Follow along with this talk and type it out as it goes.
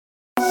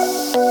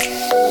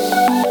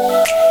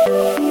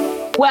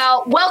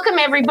Well, welcome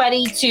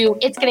everybody to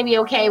It's Gonna Be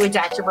Okay with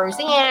Dr.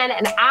 Roseanne.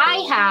 And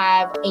I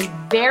have a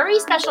very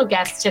special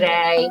guest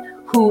today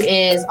who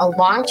is a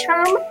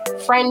long-term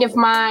friend of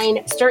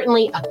mine,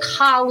 certainly a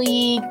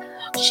colleague.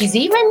 She's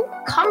even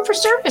come for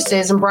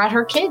services and brought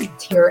her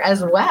kids here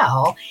as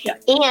well. Yeah.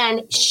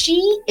 And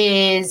she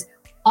is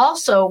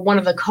also one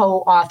of the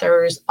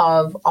co-authors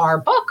of our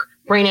book,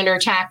 Brain Under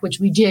Attack, which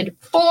we did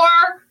for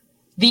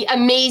the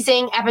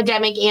amazing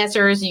Epidemic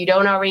Answers. You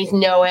don't always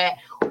know it.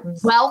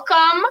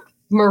 Welcome,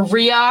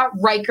 Maria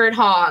Rickert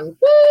Hong.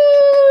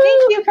 Woo!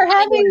 Thank you for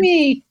having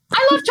me.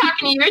 I love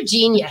talking to you. You're a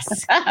genius.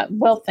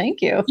 Well,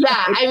 thank you.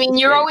 Yeah. I mean,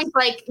 you're always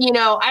like,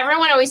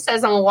 everyone always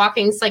says I'm a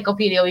walking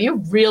encyclopedia.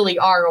 You really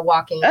are a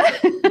walking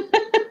encyclopedia.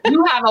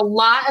 You have a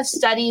lot of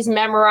studies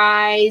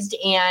memorized.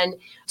 And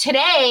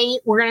today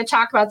we're going to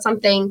talk about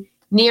something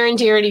near and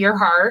dear to your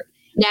heart,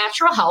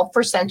 natural help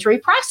for sensory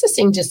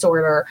processing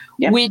disorder,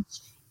 which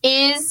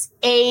is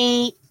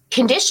a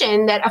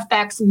condition that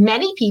affects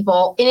many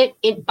people. It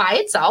by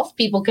itself,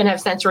 people can have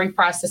sensory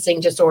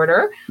processing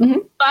disorder,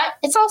 but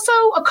it's also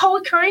a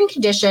co-occurring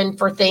condition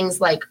for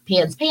things like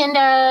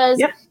PANS-PANDAS,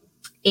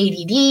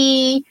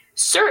 ADD,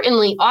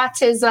 certainly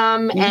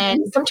autism,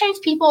 and sometimes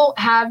people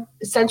have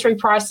sensory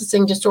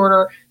processing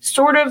disorder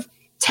sort of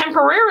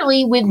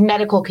temporarily with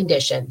medical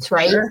conditions,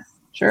 right?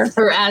 Sure.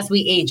 Or as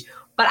we age.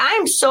 But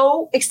I'm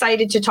so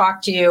excited to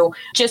talk to you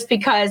just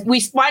because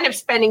we wind up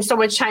spending so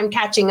much time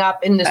catching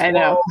up in this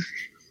world.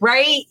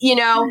 Right? We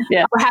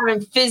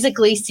haven't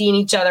physically seen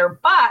each other,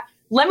 but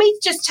let me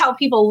just tell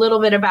people a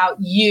little bit about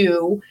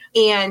you.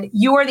 And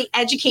you are the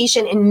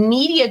education and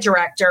media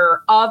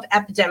director of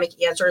Epidemic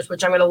Answers,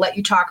 which I'm going to let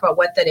you talk about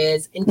what that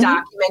is, in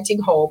documenting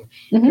hope.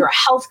 You're a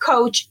health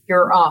coach.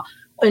 You're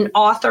an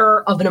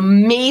author of an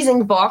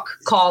amazing book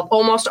called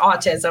Almost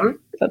Autism.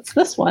 That's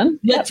this one.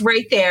 That's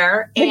right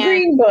there. The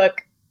green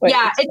book. Wait,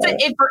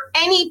 it's for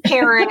any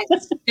parent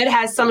that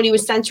has somebody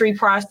with sensory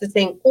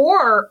processing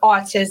or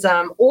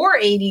autism or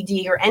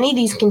ADD or any of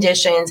these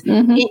conditions,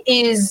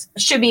 it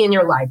should be in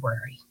your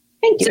library.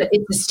 Thank you.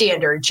 It's a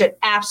standard. It should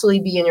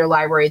absolutely be in your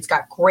library. It's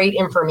got great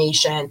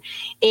information.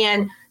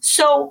 And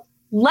so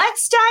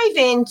let's dive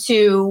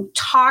into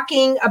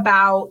talking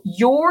about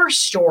your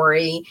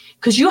story,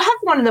 because you have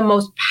one of the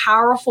most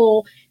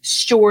powerful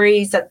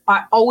stories that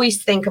I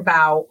always think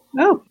about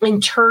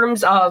in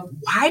terms of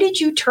why did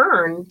you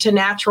turn to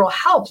natural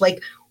help?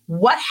 Like,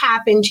 what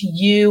happened to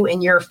you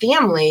and your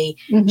family?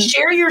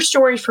 Share your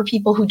story for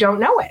people who don't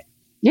know it.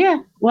 Yeah.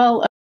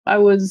 Well, I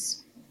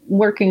was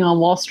working on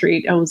Wall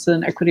Street. I was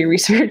an equity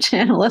research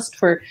analyst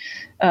for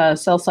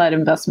sell-side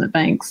investment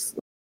banks,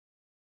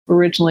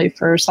 originally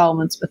for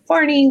Solomon Smith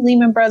Barney,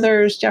 Lehman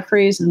Brothers,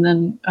 Jefferies, and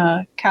then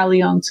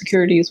Callion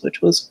Securities,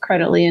 which was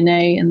Credit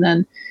Lyonnais. And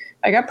then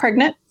I got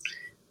pregnant.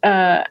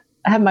 I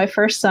had my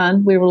first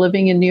son. We were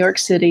living in New York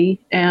City,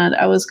 and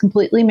I was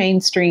completely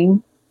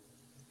mainstream.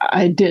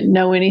 I didn't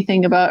know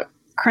anything about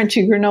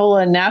crunchy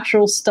granola and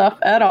natural stuff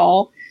at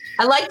all.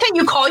 I like that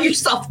you call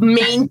yourself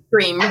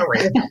mainstream,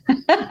 Maria.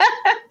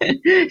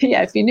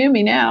 Yeah, if you knew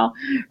me now,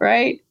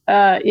 right?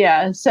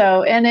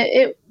 So, and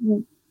it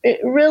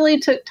really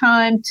took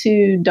time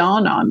to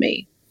dawn on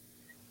me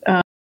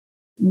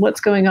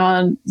what's going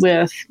on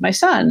with my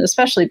son,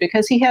 especially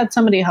because he had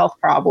so many health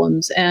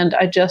problems and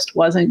I just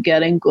wasn't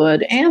getting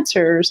good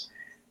answers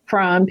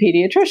from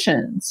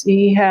pediatricians.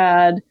 He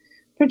had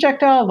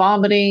projectile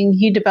vomiting.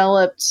 He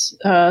developed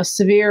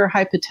severe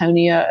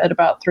hypotonia at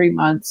about 3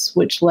 months,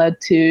 which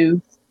led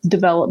to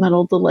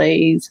developmental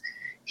delays.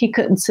 He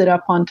couldn't sit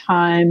up on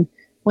time.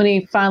 When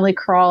he finally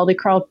crawled, he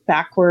crawled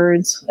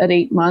backwards at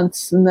 8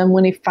 months. And then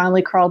when he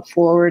finally crawled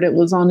forward, it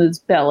was on his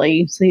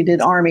belly. So he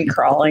did army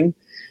crawling.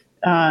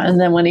 And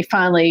then when he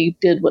finally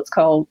did what's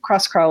called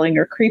cross-crawling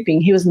or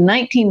creeping, he was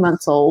 19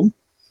 months old.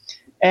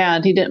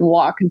 And he didn't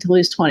walk until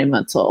he was 20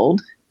 months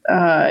old.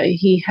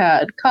 He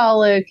had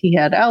colic. He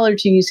had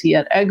allergies. He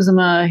had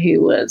eczema. He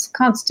was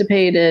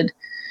constipated.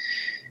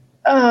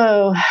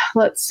 Oh,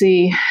 let's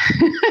see.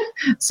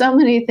 So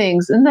many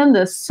things. And then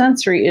the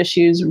sensory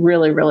issues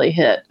really, really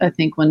hit, I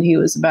think, when he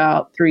was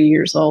about 3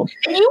 years old.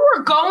 And you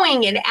were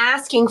going and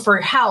asking for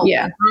help.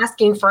 Yeah.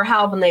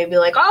 And they'd be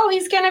like, oh,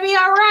 he's going to be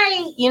all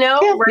right.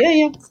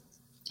 Yeah.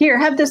 Here,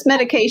 have this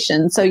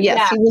medication. So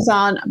yes, he was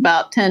on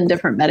about 10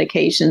 different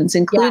medications,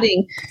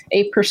 including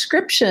a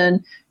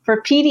prescription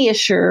for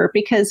Pediasure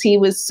because he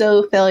was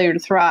so failure to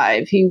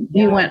thrive. He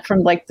went from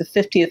like the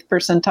 50th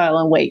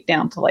percentile in weight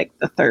down to like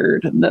the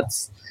third, and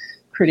that's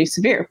pretty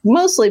severe,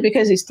 mostly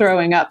because he's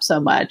throwing up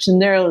so much.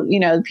 And the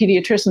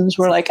pediatricians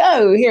were like,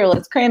 oh, here,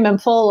 let's cram him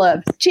full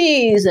of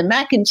cheese and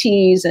mac and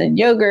cheese and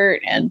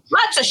yogurt and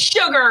lots of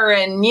sugar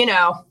and,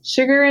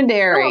 sugar and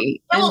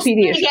dairy. It will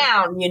stay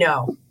down,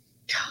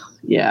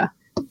 Yeah.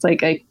 It's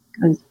like I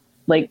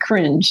like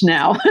cringe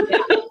now.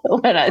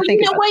 When I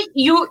think about what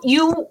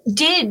you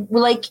did,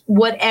 like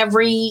what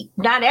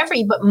not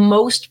every, but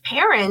most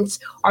parents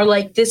are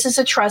like, this is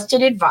a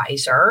trusted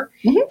advisor.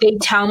 They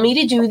tell me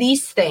to do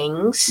these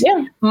things.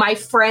 Yeah. My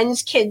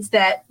friends' kids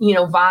that,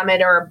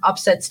 vomit or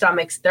upset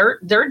stomachs,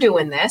 they're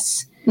doing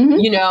this.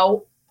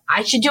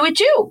 I should do it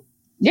too.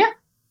 Yeah.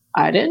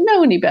 I didn't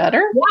know any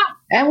better.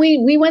 Yeah. And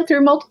we went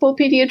through multiple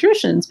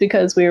pediatricians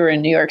because we were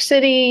in New York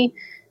City,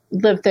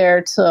 lived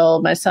there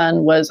till my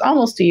son was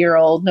almost a year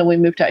old. Then we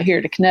moved out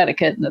here to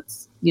Connecticut, and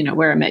that's,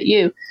 where I met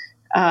you,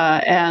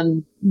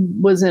 and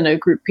was in a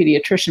group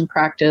pediatrician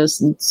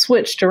practice and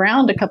switched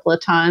around a couple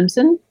of times,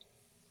 and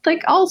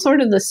like all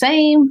sort of the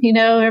same,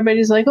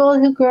 everybody's like, oh,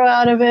 he'll grow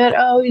out of it.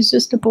 Oh, he's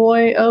just a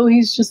boy. Oh,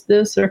 he's just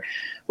this, or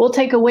we'll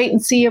take a wait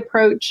and see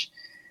approach.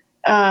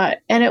 And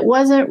it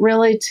wasn't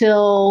really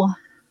till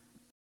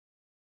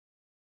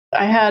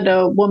I had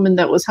a woman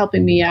that was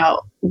helping me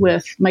out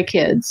with my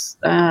kids.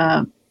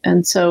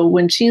 And so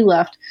when she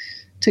left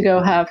to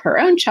go have her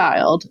own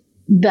child,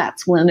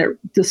 that's when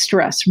the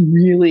stress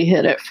really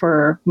hit it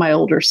for my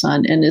older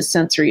son, and his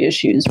sensory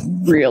issues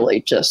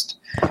really just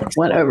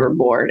went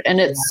overboard,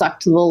 and it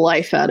sucked the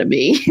life out of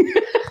me.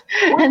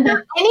 Was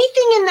there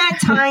anything in that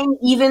time,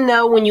 even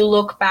though when you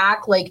look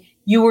back, like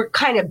you were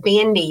kind of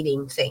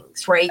band-aiding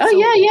things, right?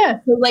 Oh, yeah.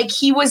 So like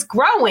he was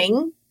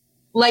growing,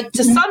 like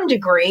to some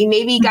degree,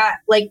 maybe he got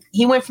like,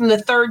 he went from the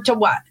 3rd to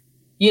what?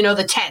 The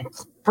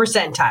 10th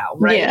percentile,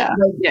 right? Yeah.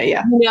 Like,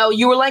 Yeah.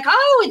 You were like,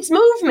 oh, it's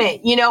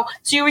movement,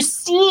 so you were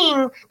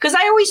seeing, because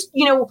I always,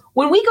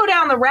 when we go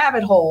down the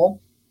rabbit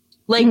hole,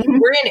 like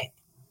we're in it,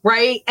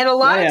 right? And a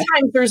lot of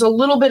times there's a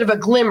little bit of a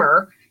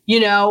glimmer,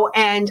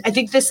 and I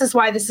think this is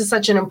why this is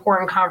such an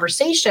important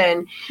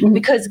conversation,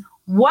 because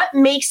what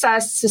makes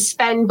us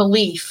suspend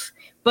belief,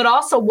 but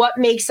also what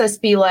makes us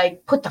be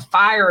like, put the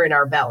fire in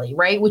our belly,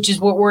 right? Which is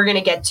what we're going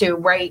to get to,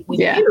 right? With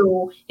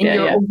you in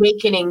your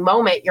awakening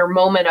moment, your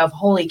moment of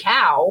holy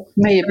cow,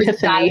 my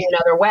epiphany,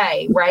 another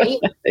way, right?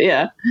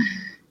 Yeah.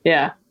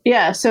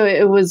 So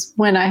it was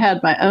when I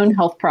had my own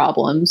health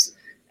problems.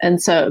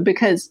 And so,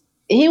 because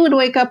he would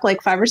wake up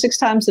like 5 or 6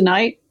 times a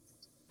night,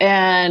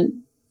 and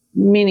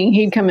meaning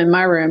he'd come in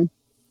my room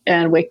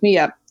and wake me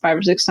up 5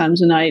 or 6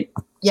 times a night.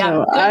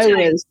 Yeah. So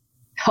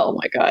oh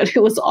my God,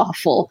 it was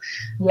awful.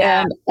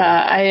 Yeah. And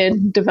I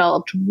had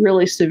developed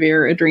really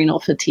severe adrenal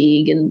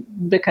fatigue. And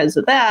because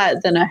of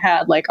that, then I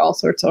had like all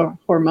sorts of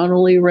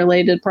hormonally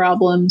related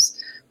problems,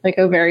 like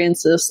ovarian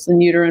cysts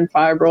and uterine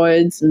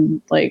fibroids. And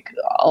like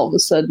all of a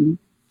sudden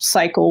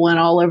cycle went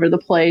all over the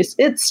place.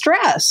 It's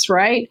stress,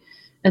 right?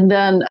 And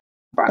then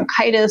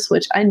bronchitis,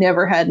 which I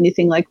never had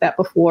anything like that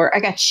before. I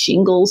got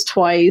shingles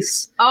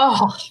twice.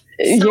 Oh,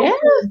 yeah,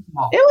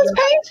 it was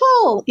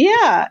painful.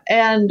 Yeah.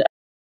 And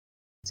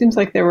seems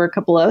like there were a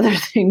couple other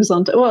things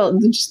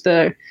just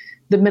the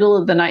middle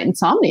of the night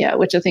insomnia,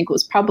 which I think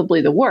was probably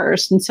the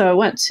worst. And so I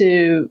went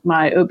to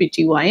my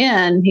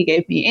OBGYN. He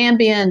gave me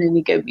Ambien and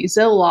he gave me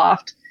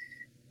Zoloft.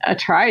 I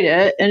tried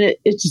it and it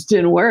just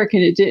didn't work,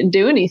 and it didn't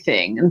do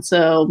anything. And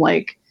so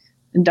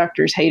and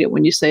doctors hate it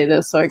when you say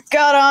this. So I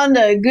got on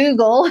to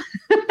Google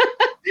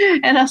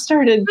and I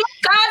started. Thank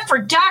God for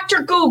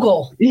Dr.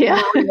 Google.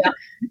 Yeah.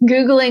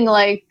 Googling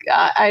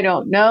I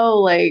don't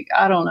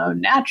know,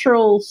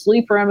 natural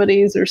sleep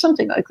remedies or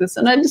something like this.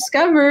 And I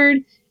discovered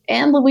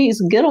Anne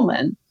Louise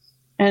Gittleman,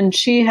 and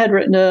she had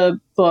written a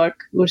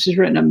book, she's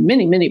written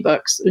many, many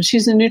books.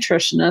 She's a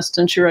nutritionist,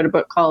 and she wrote a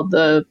book called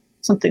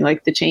something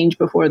like The Change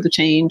Before the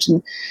Change.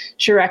 And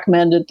she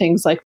recommended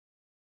things like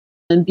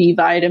and B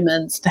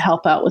vitamins to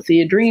help out with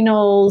the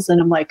adrenals.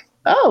 And I'm like,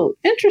 oh,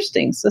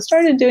 interesting. So I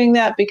started doing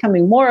that,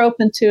 becoming more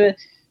open to it,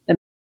 and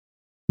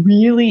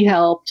really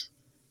helped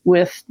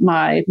with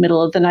my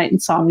middle of the night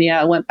insomnia.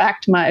 I went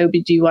back to my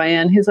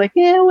OBGYN. He's like,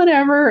 yeah,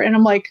 whatever. And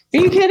I'm like, are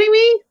you kidding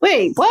me?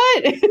 Wait,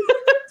 what?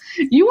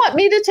 You want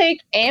me to take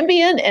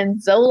Ambien and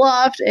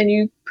Zoloft and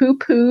you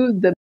poo-poo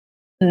the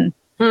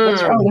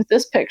what's wrong with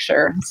this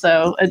picture?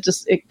 So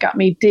it got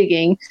me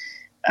digging.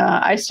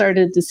 I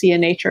started to see a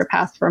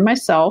naturopath for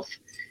myself.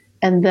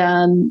 And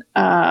then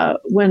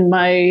when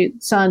my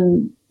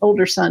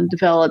older son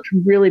developed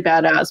really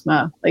bad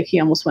asthma, like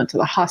he almost went to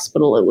the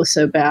hospital. It was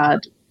so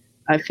bad.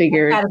 I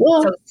figured,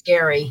 so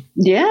scary.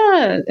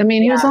 Yeah. I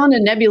mean, he was on a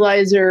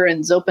nebulizer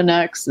and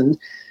Zopanex and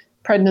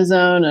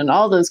prednisone and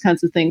all those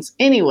kinds of things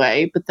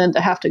anyway, but then to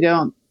have to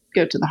go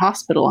to the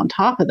hospital on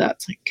top of that,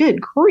 it's like,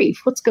 good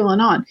grief, what's going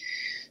on?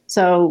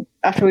 So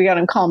after we got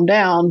him calmed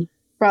down,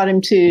 brought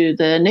him to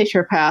the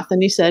naturopath,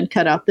 and he said,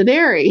 cut out the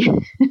dairy.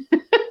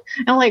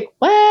 I'm like,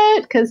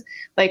 what? Because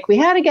we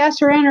had a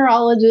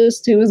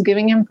gastroenterologist who was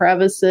giving him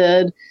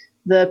Prevacid.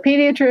 The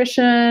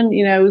pediatrician,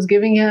 was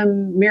giving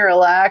him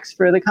Miralax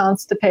for the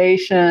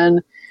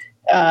constipation.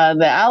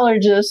 The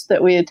allergist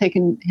that we had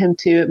taken him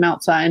to at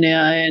Mount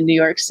Sinai in New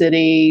York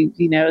City,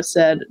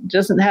 said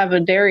doesn't have a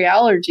dairy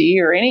allergy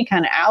or any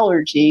kind of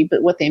allergy,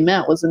 but what they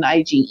meant was an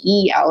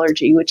IgE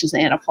allergy, which is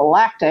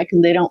anaphylactic,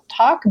 and they don't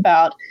talk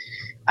about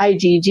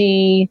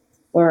IgG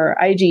or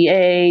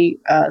IgA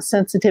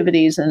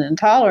sensitivities and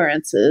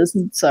intolerances.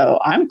 And so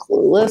I'm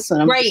clueless.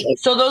 And I'm right.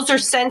 So those are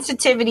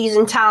sensitivities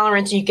and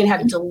tolerance. You can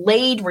have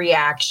delayed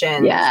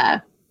reactions.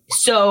 Yeah.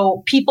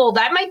 So people,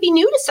 that might be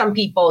new to some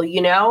people,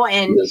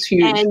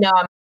 and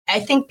I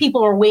think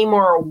people are way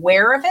more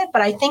aware of it,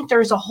 but I think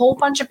there's a whole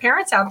bunch of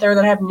parents out there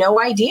that have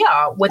no idea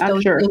what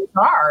those things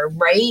are,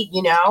 right?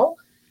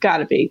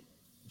 Gotta be.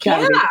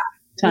 Yeah.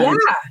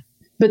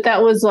 But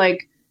that was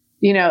like,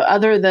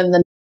 other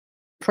than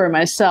for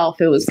myself,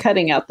 it was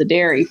cutting out the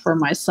dairy for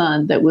my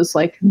son that was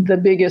like the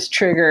biggest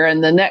trigger.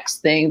 And the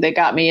next thing that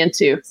got me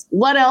into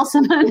what else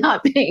am I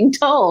not being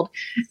told?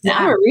 Yeah.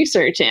 I'm a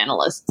research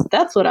analyst.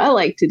 That's what I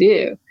like to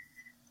do.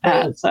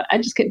 So I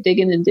just kept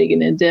digging and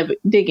digging and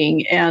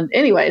digging. And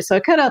anyway, so I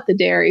cut out the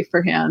dairy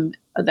for him.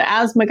 The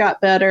asthma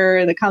got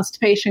better. The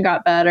constipation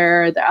got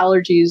better. The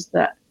allergies,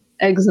 the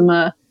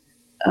eczema,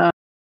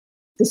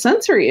 the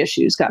sensory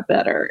issues got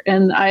better.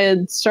 And I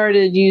had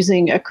started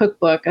using a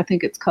cookbook. I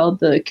think it's called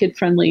the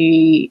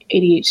Kid-Friendly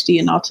ADHD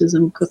and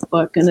Autism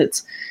Cookbook. And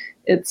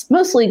it's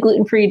mostly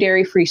gluten-free,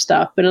 dairy-free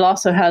stuff, but it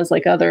also has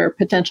like other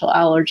potential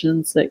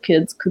allergens that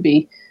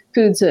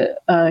foods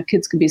that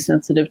kids could be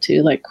sensitive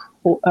to, like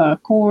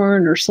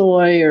corn or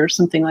soy or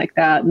something like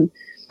that. And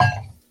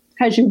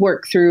as you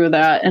work through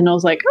that, and I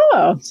was like,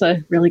 so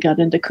I really got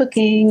into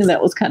cooking, and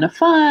that was kind of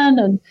fun,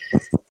 and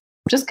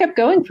just kept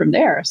going from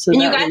there. So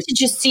and you got to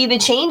just see the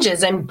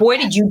changes, and boy,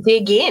 did you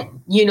dig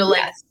in,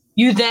 Yes.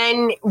 You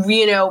then,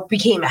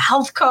 became a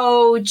health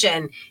coach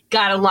and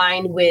got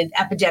aligned with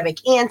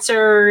Epidemic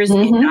Answers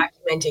and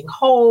Documenting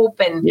Hope.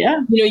 And,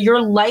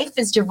 your life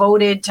is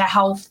devoted to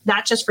health,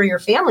 not just for your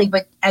family,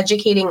 but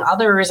educating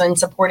others and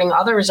supporting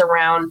others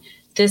around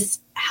this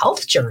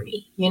health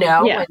journey,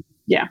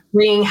 Yeah.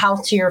 bringing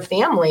health to your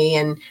family.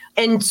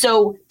 And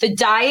so the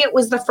diet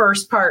was the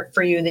first part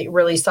for you that you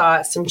really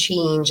saw some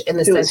change in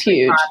the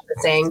sensory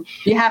processing.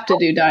 You have to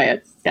do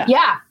diet.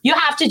 Yeah, you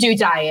have to do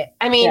diet.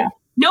 I mean,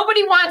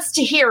 nobody wants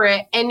to hear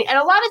it. And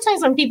a lot of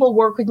times when people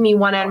work with me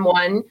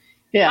one-on-one,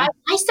 I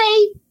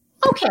say,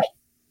 okay,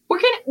 we're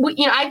going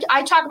to,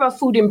 I talk about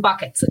food in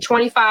buckets,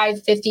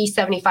 25, 50,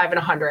 75, and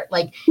 100.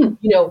 Like,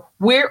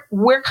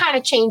 where kind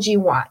of change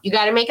you want? You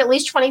got to make at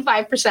least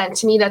 25%.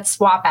 To me, that's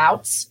swap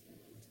outs.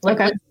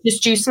 Let's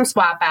just do some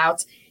swap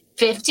outs.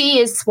 50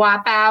 is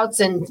swap outs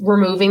and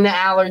removing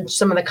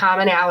some of the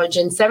common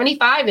allergens.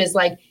 75 is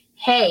like,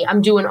 hey,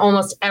 I'm doing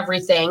almost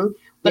everything,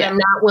 but I'm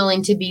not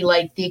willing to be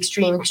like the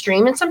extreme.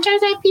 And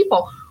sometimes I have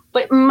people,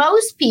 but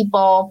most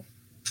people,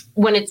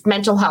 when it's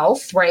mental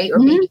health, right, or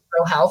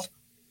behavioral health,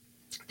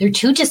 they're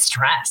too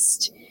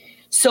distressed.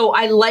 So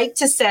I like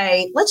to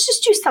say, let's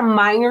just do some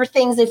minor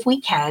things if we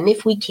can.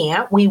 If we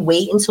can't, we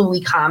wait until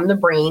we calm the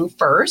brain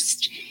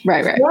first.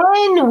 Right.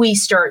 Then we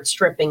start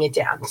stripping it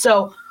down.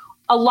 So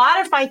a lot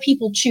of my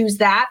people choose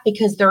that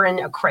because they're in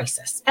a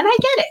crisis. And I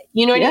get it.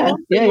 You know what I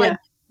mean? Yeah.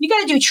 You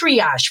got to do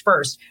triage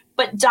first.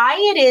 But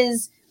diet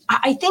is,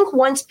 I think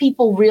once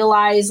people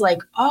realize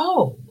like,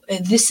 oh,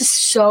 this is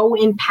so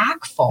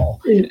impactful.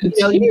 You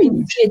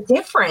can see a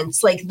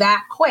difference like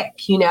that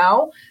quick,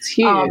 It's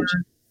huge.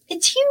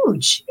 It's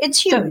huge.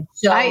 It's huge.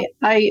 So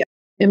I,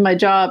 in my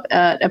job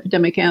at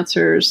Epidemic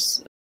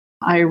Answers,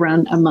 I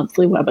run a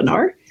monthly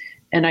webinar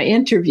and I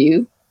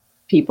interview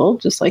people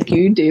just like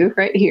you do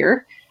right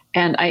here.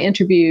 And I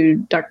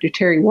interviewed Dr.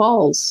 Terry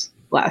Walls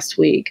last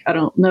week. I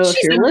don't know if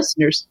your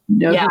listeners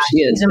know who she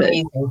is, but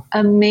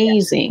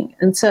amazing.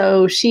 And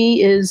so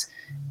she is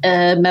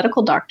a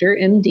medical doctor,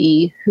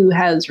 MD, who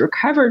has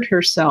recovered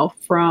herself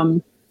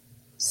from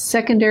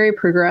secondary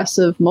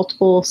progressive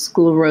multiple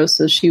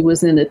sclerosis. She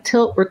was in a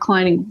tilt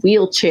reclining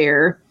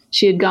wheelchair.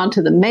 She had gone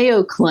to the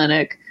Mayo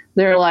Clinic.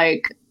 They're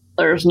like,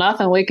 there's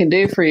nothing we can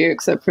do for you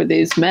except for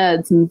these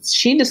meds. And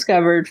she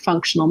discovered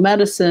functional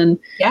medicine.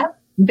 Yeah.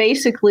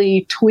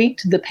 Basically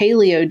tweaked the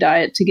paleo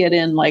diet to get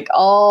in like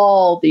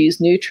all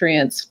these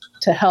nutrients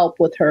to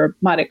help with her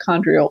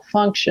mitochondrial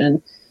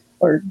function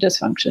or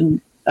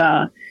dysfunction.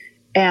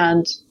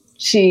 And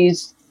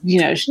she's, she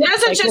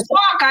doesn't just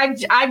walk.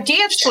 I've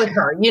danced with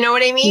her. You know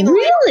what I mean?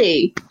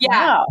 Really?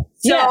 Yeah. Wow.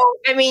 So,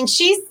 I mean,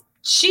 she's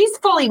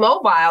fully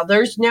mobile.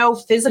 There's no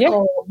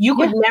physical, you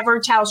could never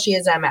tell she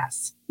has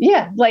MS.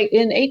 Yeah. Like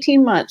in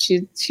 18 months,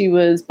 she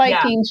was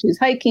biking, she's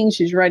hiking,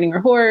 she's riding her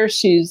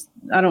horse.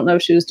 I don't know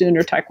if she was doing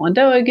her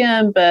Taekwondo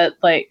again, but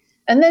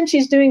and then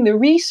she's doing the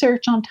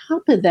research on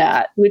top of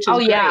that, which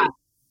is great.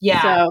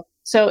 Yeah.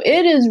 So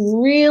it is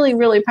really,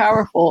 really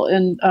powerful.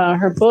 And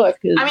her book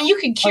is. I mean, you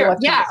could cure.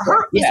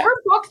 Is her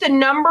book the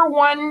number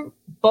one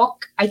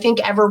book I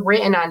think ever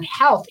written on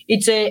health?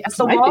 It's the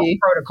Wall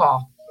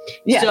Protocol.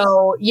 Yes.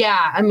 So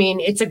I mean,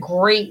 it's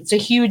a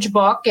huge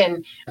book,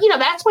 and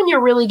that's when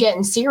you're really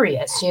getting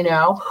serious.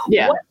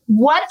 Yeah.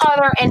 What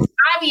other, and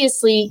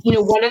obviously,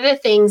 one of the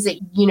things that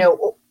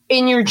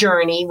in your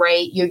journey,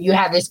 right? You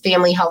have this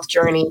family health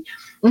journey.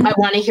 Mm-hmm. I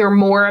want to hear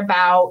more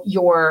about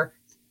your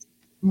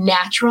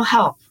natural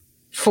help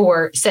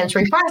for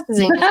sensory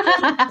processing.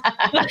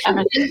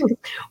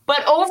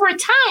 But over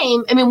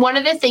time, I mean, one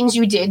of the things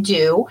you did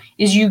do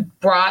is you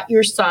brought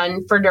your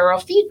son for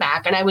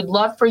neurofeedback. And I would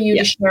love for you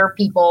to share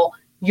people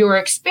your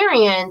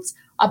experience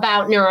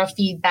about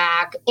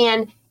neurofeedback.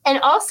 And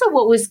also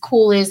what was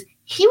cool is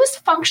he was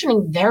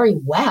functioning very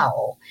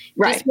well.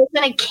 Right. This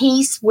wasn't a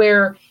case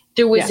where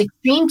there was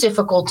extreme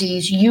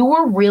difficulties. You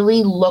were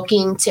really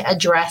looking to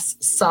address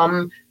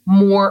some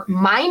more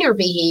minor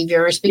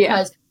behaviors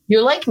because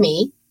you're like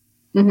me.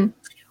 Mm-hmm.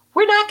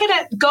 We're not going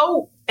to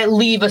go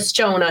leave a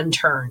stone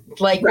unturned.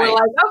 Like Right. we're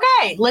like,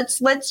 okay,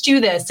 let's do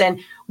this. And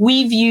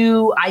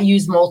I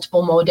use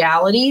multiple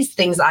modalities,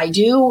 things I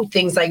do,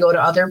 things I go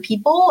to other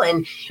people.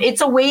 And it's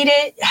a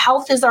way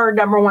health is our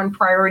number one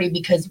priority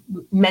because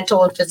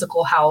mental and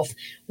physical health,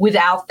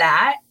 without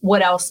that,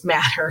 what else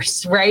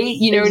matters, right?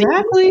 You know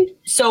Exactly. what I mean?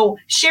 So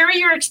share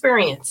your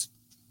experience.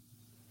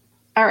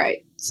 All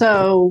right.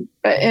 So,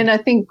 and I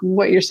think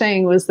what you're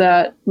saying was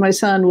that my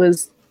son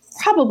was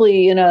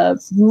probably in a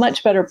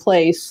much better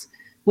place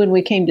when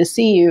we came to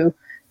see you,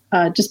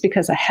 just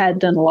because I had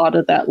done a lot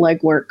of that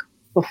legwork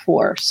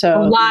before.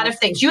 So a lot of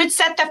things. You had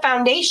set the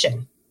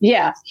foundation.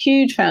 Yeah,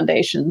 huge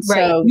foundation.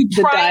 Right. So you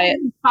the diet,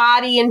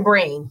 body and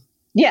brain.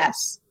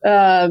 yes,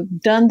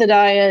 done the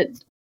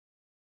diet,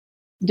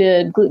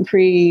 did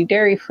gluten-free,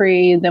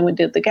 dairy-free. Then we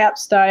did the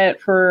GAPS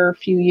diet for a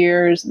few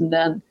years, and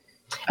then.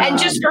 And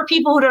just for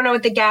people who don't know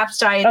what the GAPS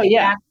diet,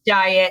 GAPS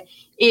diet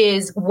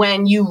is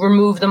when you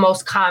remove the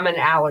most common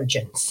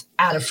allergens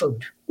out of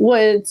food.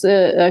 Well, it's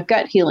a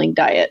gut healing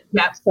diet.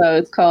 Yep. So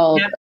it's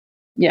called,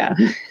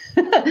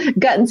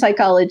 gut and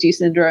psychology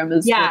syndrome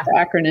is what the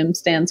acronym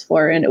stands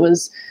for. And it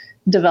was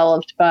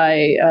developed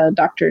by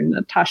Dr.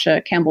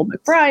 Natasha Campbell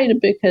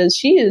McBride because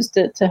she used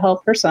it to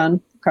help her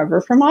son recover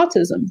from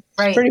autism.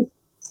 Right. It's pretty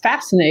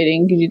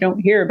fascinating because you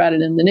don't hear about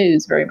it in the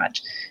news very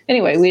much.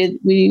 Anyway,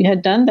 we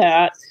had done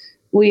that.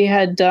 We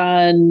had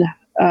done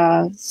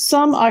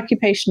some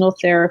occupational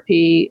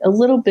therapy, a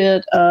little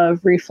bit of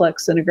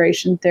reflex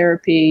integration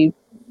therapy,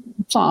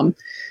 some.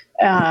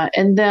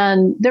 And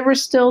then there were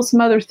still some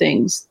other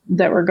things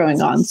that were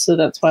going on. So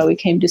that's why we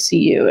came to see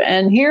you.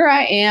 And here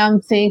I am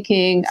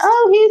thinking,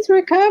 oh, he's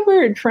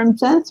recovered from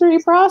sensory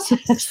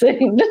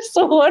processing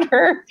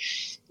disorder.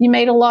 You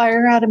made a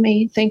liar out of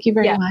me. Thank you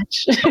very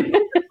much.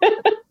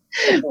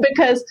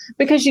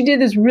 because you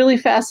did this really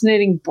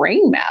fascinating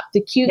brain map,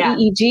 the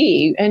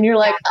QEEG, and you're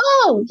like,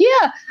 oh,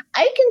 yeah,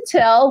 I can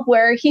tell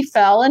where he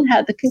fell and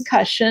had the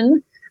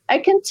concussion. I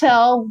can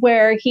tell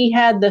where he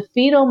had the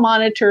fetal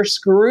monitor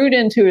screwed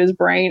into his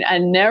brain. I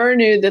never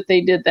knew that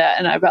they did that,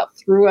 and I about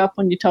threw up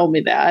when you told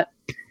me that.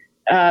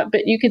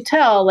 But you could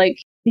tell, like,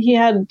 he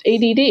had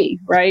ADD,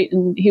 right?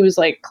 And he was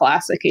like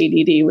classic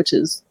ADD, which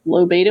is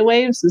low beta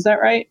waves. Is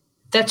that right?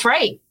 That's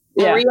right.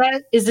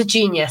 Maria is a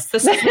genius.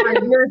 This is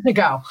years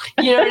ago.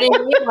 You know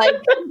what I mean? Like,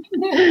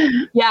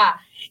 yeah.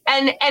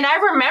 And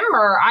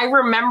I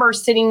remember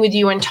sitting with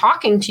you and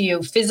talking to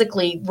you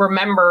physically,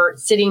 remember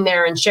sitting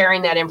there and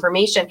sharing that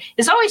information.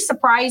 It's always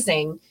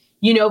surprising,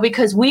 you know,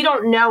 because we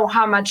don't know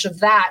how much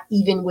of that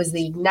even was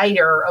the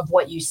igniter of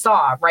what you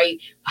saw, right?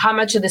 How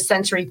much of the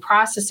sensory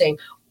processing,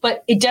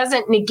 but it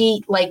doesn't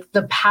negate like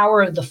the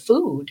power of the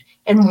food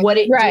and what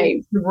it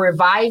did to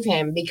revive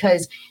him,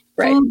 because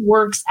food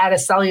works at a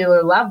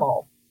cellular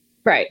level.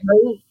 Right?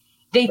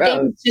 They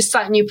think it's just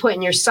something you put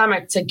in your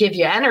stomach to give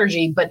you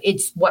energy, but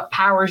it's what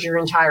powers your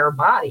entire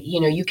body. You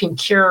know, you can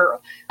cure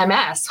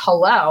MS.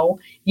 Hello.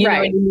 You know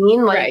what I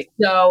mean? Like,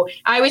 so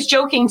I was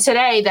joking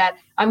today that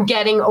I'm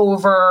getting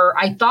over,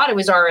 I thought it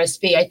was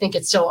RSV. I think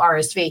it's still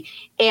RSV.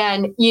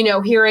 And, you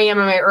know, here I am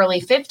in my early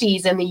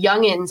 50s and the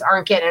youngins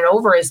aren't getting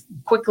over as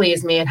quickly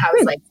as me. And I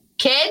was like,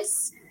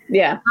 kids,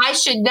 I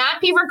should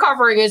not be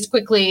recovering as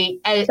quickly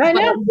as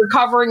I'm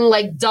recovering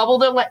like double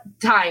the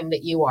time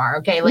that you are.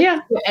 Okay. Like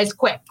as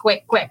quick.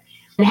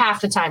 And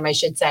half the time, I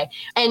should say.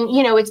 And,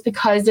 you know, it's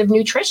because of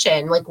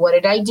nutrition. Like, what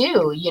did I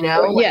do? You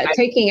know?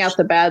 Taking out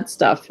the bad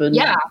stuff and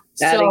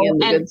adding in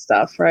the good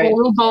stuff, right?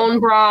 Only bone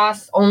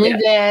broth, only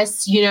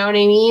this, you know what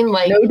I mean?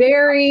 Like, no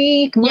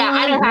dairy. Come on,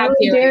 I don't have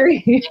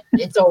dairy.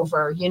 It's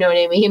over. You know what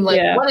I mean?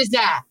 Like, what is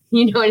that?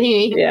 You know what I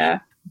mean? Yeah.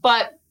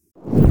 But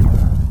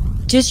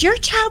does your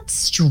child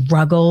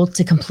struggle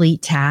to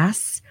complete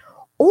tasks,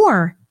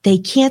 or they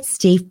can't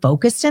stay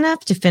focused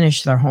enough to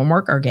finish their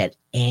homework or get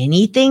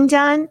anything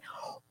done?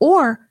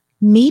 Or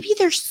maybe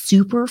they're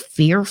super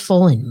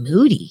fearful and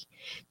moody.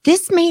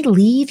 This may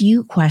leave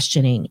you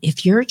questioning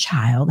if your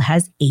child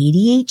has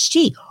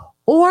ADHD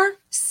or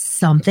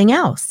something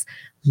else,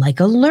 like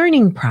a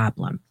learning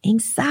problem,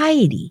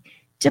 anxiety,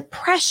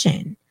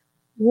 depression,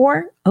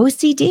 or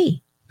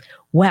OCD.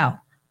 Well,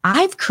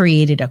 I've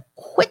created a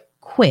quick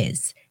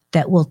quiz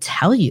that will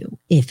tell you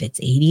if it's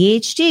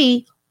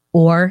ADHD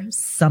or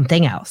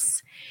something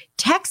else.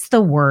 Text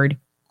the word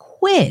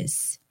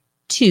quiz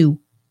to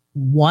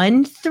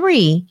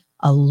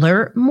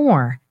 13alert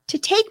more to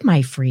take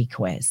my free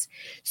quiz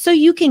so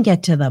you can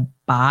get to the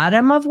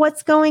bottom of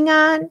what's going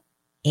on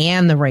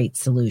and the right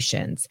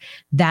solutions.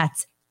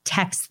 That's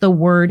text the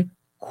word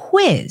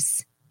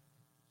quiz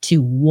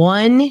to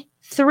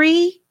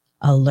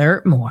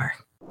 13alert more.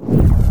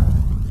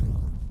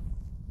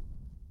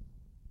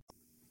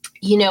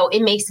 You know,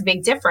 it makes a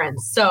big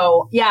difference.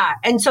 So,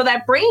 and so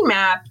that brain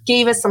map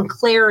gave us some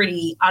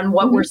clarity on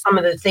what were some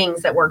of the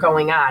things that were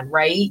going on,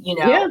 right? You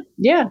know?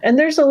 Yeah. And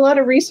there's a lot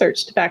of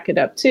research to back it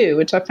up too,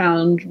 which I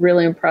found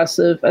really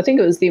impressive. I think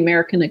it was the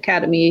American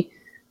Academy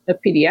of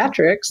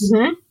Pediatrics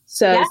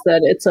says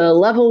that it's a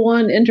level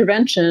 1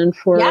 intervention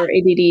for ADD,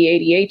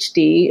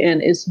 ADHD,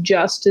 and is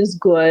just as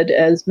good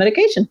as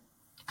medication.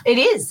 It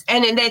is.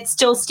 And it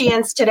still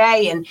stands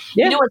today. And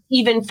you know what's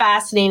even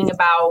fascinating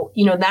about,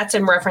 that's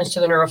in reference to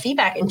the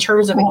neurofeedback in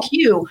terms of a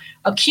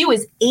cue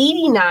is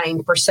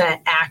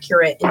 89%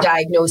 accurate in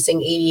diagnosing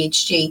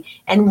ADHD,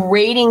 and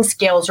rating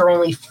scales are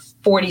only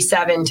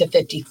 47 to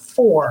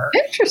 54.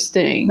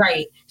 Interesting.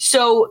 Right.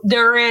 So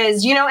there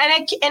is, and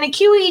a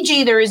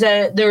QEEG,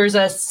 there is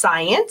a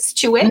science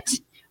to it.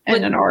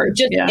 And an art.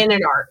 And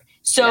an art.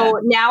 So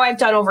now I've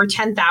done over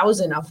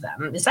 10,000 of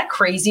them. Is that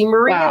crazy,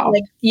 Maria? Wow.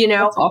 Like,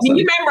 That's awesome.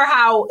 you remember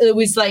how it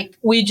was like,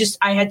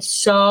 I had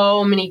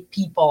so many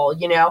people,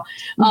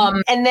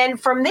 and then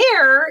from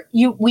there,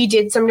 we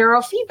did some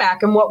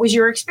neurofeedback. And what was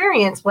your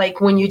experience like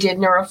when you did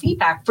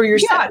neurofeedback for your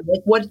son?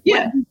 Like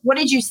what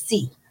did you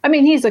see? I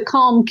mean, he's a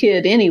calm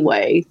kid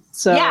anyway,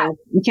 so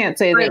you can't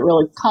say that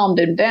really calmed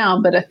him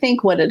down. But I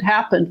think what had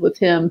happened with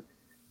him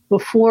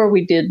before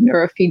we did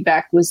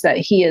neurofeedback was that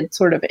he had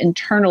sort of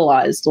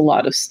internalized a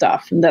lot of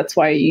stuff. And that's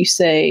why you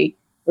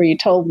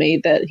told me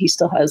that he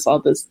still has all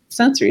this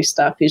sensory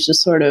stuff. He's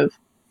just sort of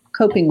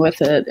coping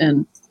with it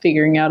and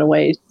figuring out a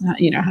way,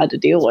 how to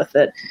deal with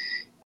it.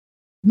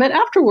 But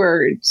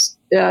afterwards,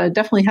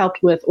 definitely helped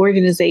with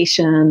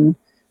organization,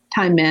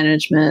 time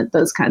management,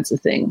 those kinds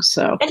of things.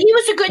 So, and he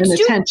was a good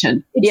student.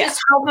 Attention. It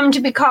just helped him to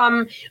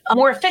become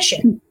more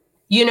efficient,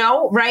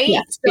 right?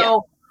 Yeah.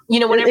 So,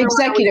 whenever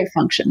executive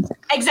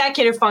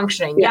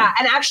functioning. Yeah.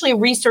 And actually a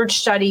research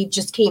study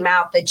just came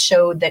out that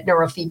showed that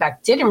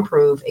neurofeedback did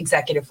improve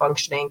executive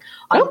functioning.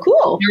 Oh,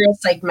 cool.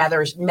 Neuropsych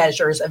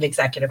measures of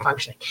executive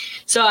functioning.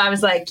 So I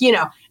was like,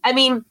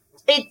 and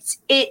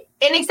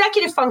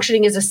executive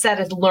functioning is a set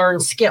of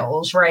learned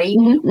skills, right?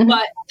 Mm-hmm.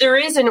 But there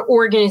is an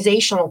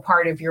organizational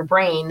part of your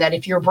brain that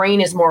if your brain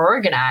is more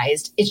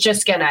organized, it's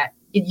just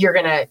you're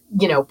going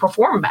to,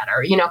 perform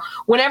better.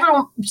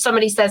 Whenever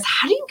somebody says,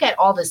 how do you get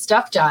all this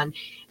stuff done?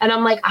 And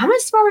I'm like, I'm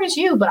as smart as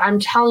you, but I'm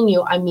telling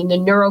you, the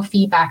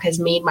neurofeedback has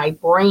made my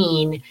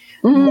brain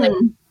like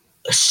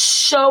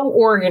so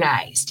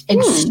organized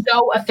and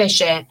so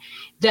efficient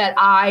that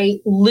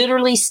I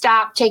literally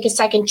stop, take a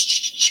second,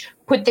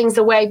 put things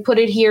away, put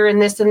it here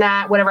and this and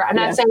that, whatever. I'm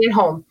not saying at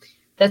home.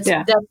 That's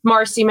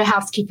Marcy, my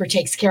housekeeper,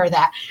 takes care of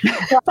that.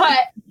 But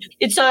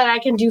it's so that I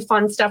can do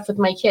fun stuff with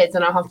my kids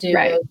and I'll have to do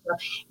those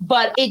stuff.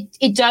 But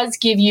it does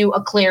give you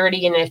a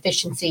clarity and an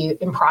efficiency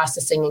in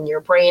processing in your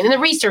brain. And the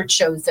research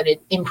shows that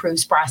it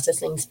improves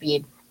processing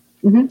speed.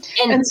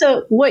 Mm-hmm. And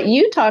so what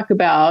you talk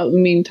about,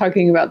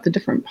 talking about the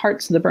different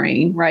parts of the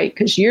brain, right?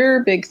 Because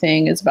your big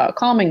thing is about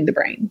calming the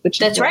brain,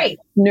 which is what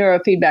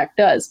neurofeedback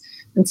does.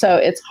 And so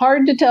it's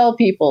hard to tell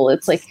people.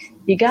 It's like,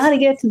 you got to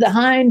get to the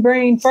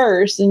hindbrain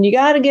first, and you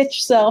got to get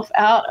yourself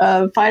out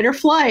of fight or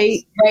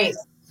flight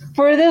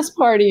for this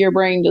part of your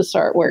brain to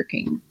start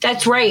working.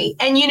 That's right.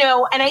 And,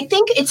 and I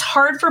think it's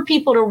hard for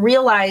people to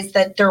realize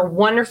that they're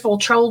wonderful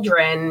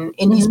children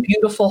in these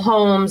beautiful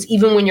homes,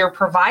 even when you're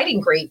providing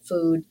great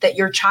food, that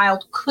your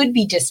child could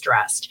be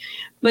distressed.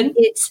 But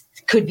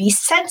could be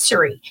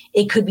sensory.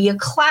 It could be a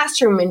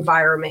classroom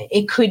environment.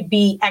 It could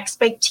be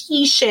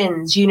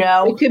expectations,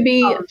 It could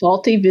be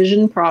faulty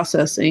vision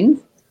processing.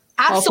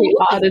 Absolutely.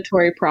 Faulty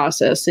auditory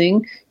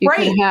processing. You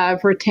can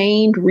have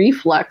retained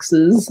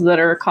reflexes that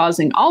are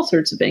causing all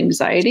sorts of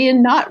anxiety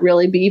and not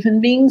really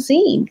even being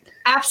seen.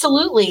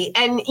 Absolutely.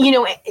 And,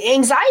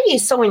 anxiety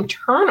is so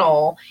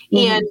internal.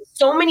 And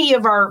so many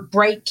of our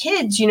bright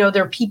kids,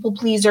 they're people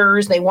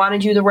pleasers. They want to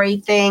do the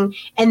right thing.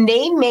 And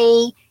they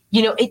may,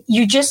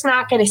 you're just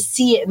not going to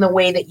see it in the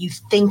way that you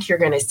think you're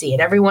going to see it.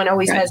 Everyone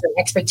always has an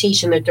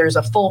expectation that there's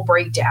a full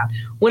breakdown.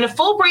 When a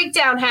full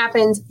breakdown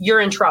happens, you're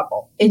in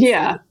trouble.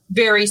 It's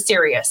very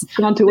serious.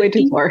 Gone way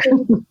too far.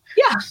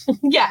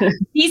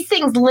 These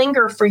things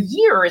linger for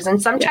years.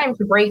 And sometimes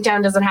the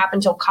breakdown doesn't happen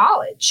until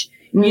college,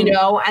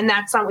 and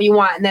that's not what you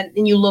want. And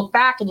then you look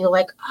back and you're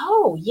like,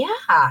 oh,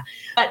 yeah.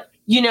 But,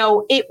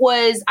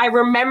 I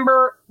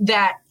remember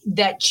that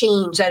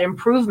change, that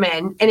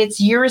improvement, and it's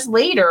years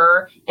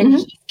later, and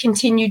he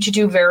continued to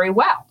do very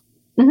well.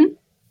 Mm-hmm.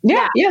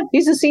 Yeah.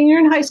 He's a senior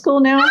in high school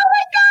now. Oh my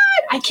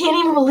God. I can't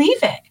even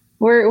believe it.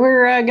 We're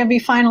going to be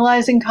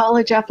finalizing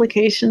college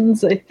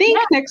applications, I think,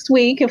 next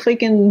week, if we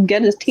can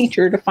get his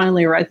teacher to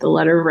finally write the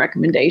letter of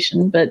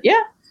recommendation. But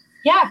yeah.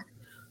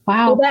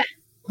 Wow.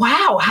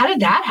 Wow. How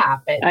did that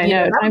happen? I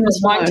know. That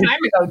was a long time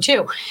ago,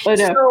 too.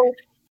 So,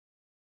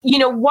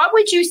 what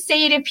would you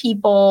say to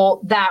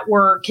people that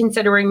were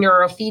considering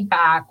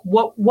neurofeedback?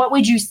 What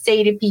would you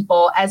say to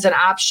people as an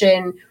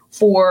option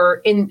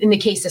for in the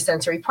case of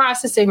sensory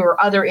processing or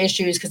other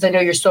issues? Because I know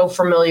you're so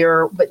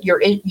familiar, but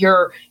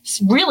you're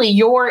really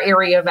your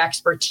area of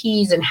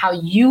expertise and how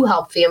you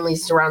help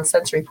families around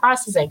sensory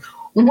processing.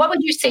 Mm-hmm. What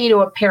would you say to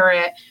a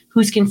parent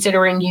who's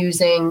considering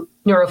using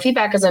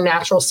neurofeedback as a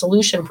natural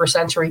solution for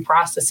sensory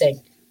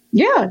processing?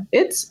 Yeah,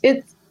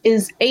 it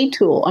is a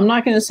tool. I'm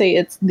not going to say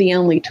it's the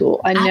only tool.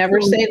 I never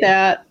say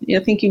that. I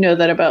think you know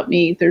that about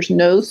me. There's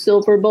no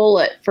silver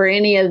bullet for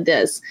any of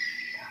this.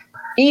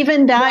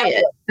 Even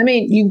diet. I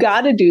mean, you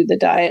got to do the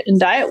diet, and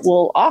diet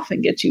will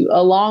often get you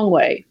a long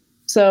way.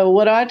 So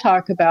what I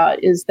talk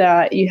about is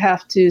that you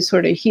have to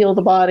sort of heal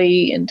the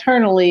body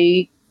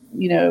internally,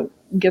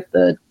 get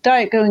the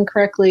diet going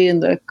correctly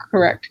and the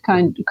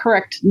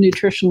correct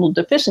nutritional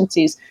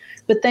deficiencies.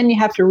 But then you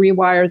have to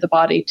rewire the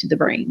body to the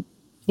brain.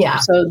 Yeah.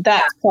 So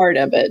that's part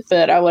of it.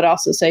 But I would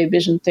also say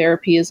vision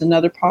therapy is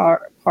another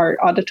part.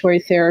 Auditory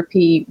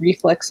therapy,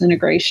 reflex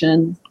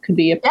integration could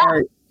be a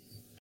part.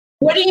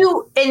 What do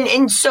you,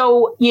 and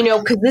so,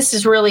 because this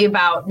is really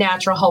about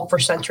natural help for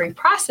sensory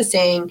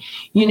processing,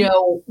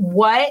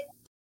 what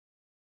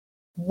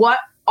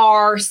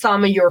are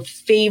some of your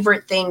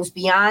favorite things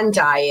beyond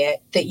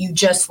diet that you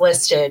just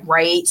listed,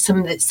 right? Some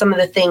of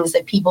the things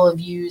that people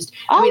have used.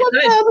 All of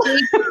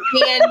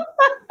them.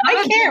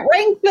 I can't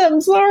rank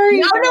them. Sorry.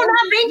 No, not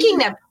ranking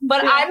them.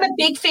 But I'm a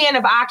big fan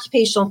of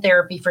occupational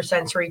therapy for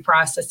sensory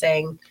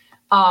processing.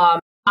 I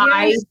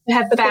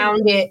have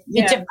found it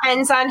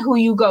depends on who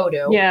you go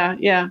to.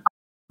 Yeah.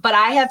 But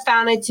I have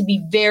found it to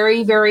be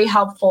very, very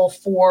helpful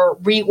for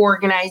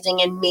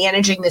reorganizing and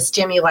managing the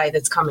stimuli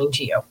that's coming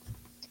to you.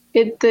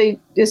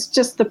 It's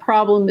just the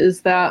problem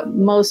is that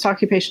most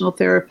occupational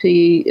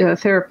therapy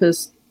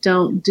therapists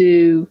don't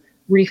do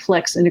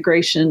reflex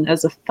integration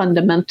as a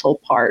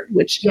fundamental part,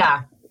 which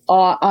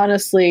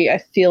honestly, I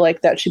feel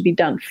like that should be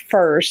done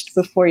first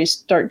before you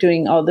start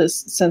doing all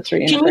this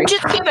sensory integration. Can you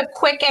just give a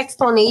quick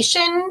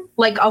explanation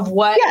of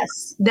what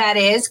that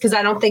is? Because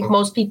I don't think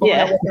most people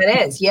know what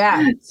that is.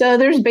 Yeah. So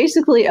there's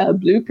basically a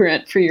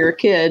blueprint for your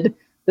kid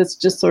that's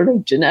just sort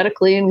of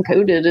genetically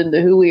encoded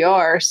into who we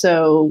are.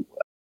 So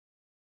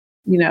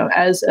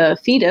as a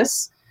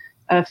fetus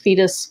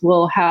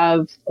will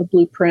have a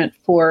blueprint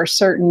for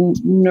certain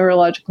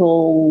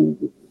neurological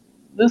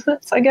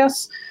movements, I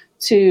guess,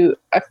 to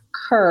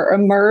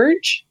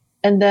emerge,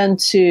 and then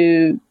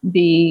to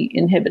be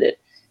inhibited.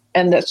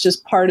 And that's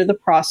just part of the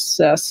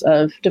process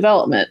of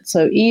development.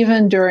 So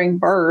even during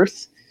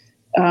birth,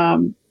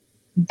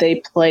 they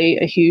play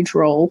a huge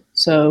role.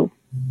 So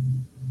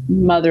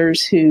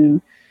mothers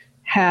who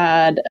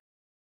had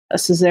a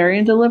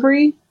cesarean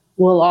delivery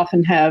will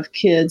often have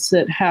kids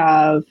that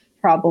have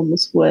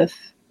problems with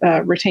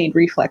retained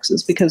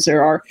reflexes because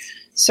there are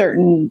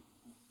certain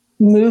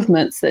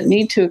movements that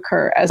need to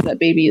occur as that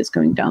baby is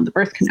going down the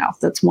birth canal.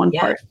 That's one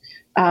part.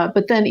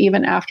 But then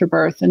even after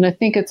birth, and I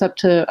think it's up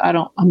to,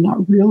 I'm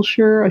not real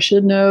sure, I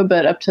should know,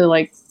 but up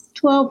to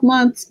 12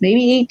 months,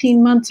 maybe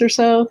 18 months or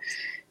so,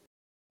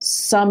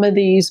 some of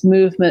these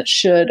movements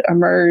should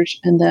emerge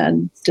and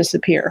then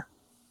disappear.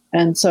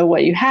 And so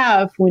what you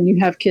have when you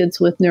have kids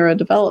with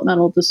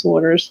neurodevelopmental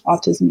disorders,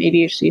 autism,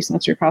 ADHD,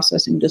 sensory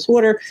processing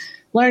disorder,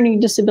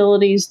 learning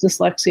disabilities,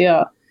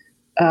 dyslexia,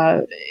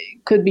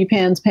 could be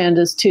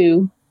pandas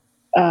too,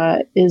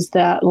 is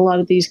that a lot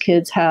of these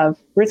kids have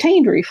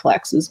retained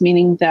reflexes,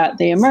 meaning that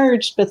they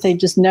emerged, but they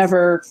just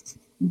never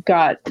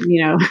got,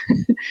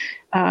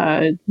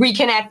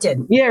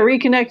 reconnected. Yeah,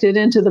 reconnected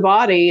into the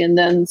body. And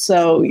then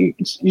so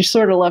you're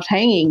sort of left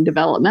hanging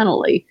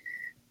developmentally.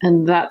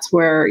 And that's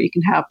where you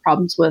can have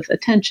problems with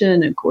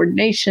attention and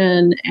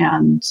coordination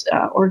and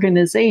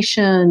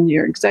organization,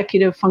 your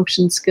executive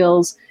function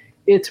skills.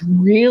 It's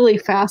really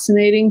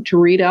fascinating to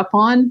read up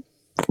on.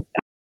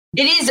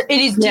 It is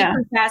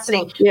deeply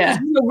fascinating. Yeah.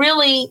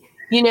 Really,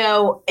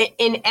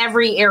 in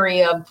every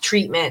area of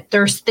treatment,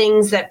 there's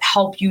things that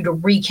help you to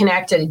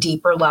reconnect at a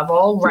deeper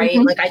level, right?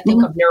 Mm-hmm. I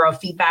think of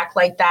neurofeedback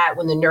like that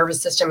when the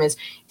nervous system is,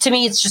 to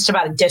me, it's just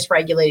about a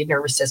dysregulated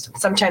nervous system.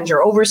 Sometimes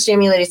you're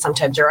overstimulated,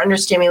 sometimes you're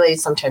understimulated,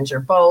 sometimes you're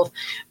both,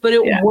 but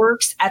it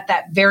works at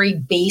that very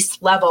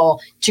base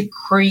level to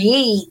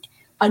create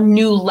a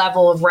new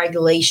level of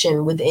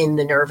regulation within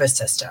the nervous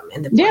system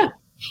and the brain.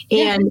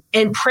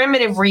 And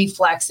primitive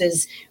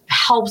reflexes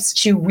helps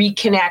to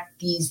reconnect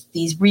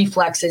these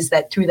reflexes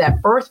that through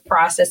that birth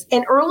process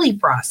and early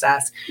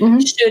process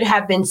should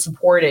have been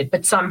supported,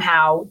 but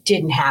somehow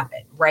didn't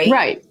happen, right?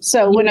 Right.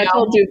 So when I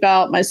told you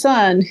about my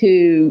son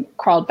who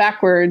crawled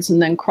backwards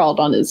and then crawled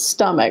on his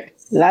stomach,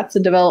 that's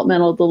a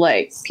developmental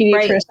delay.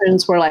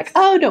 Pediatricians were like,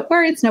 oh, don't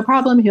worry, it's no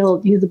problem.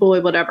 He's a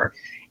boy, whatever.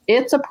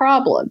 It's a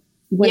problem.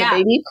 When a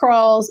baby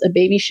crawls, a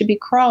baby should be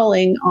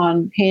crawling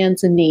on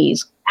hands and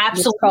knees.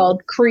 Absolutely. It's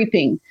called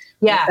creeping.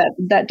 Yeah.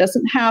 If that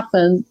doesn't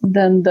happen,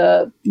 then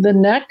the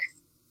neck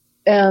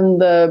and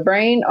the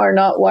brain are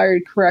not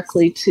wired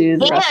correctly to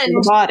the rest of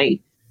the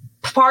body.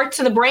 Parts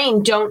of the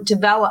brain don't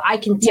develop. I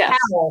can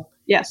tell.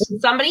 Yes. When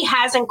somebody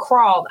hasn't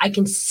crawled, I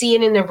can see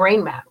it in their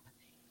brain map.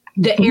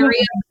 The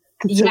area.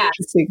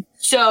 Interesting.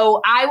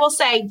 So I will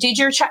say, did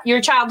your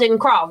child didn't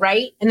crawl,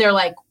 right? And they're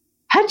like,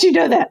 how'd you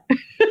know that?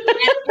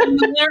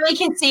 and you literally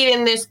can see it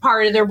in this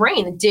part of their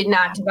brain that did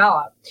not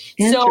develop.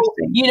 So,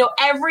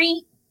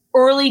 every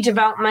early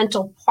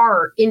developmental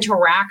part,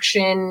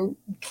 interaction,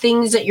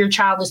 things that your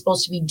child is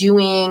supposed to be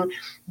doing,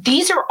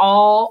 these are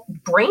all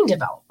brain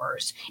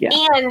developers. Yeah.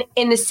 And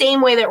in the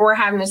same way that we're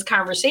having this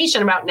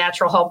conversation about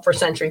natural help for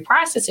sensory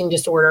processing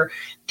disorder,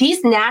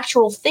 these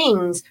natural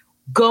things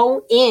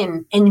go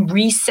in and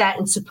reset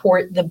and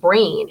support the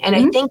brain. And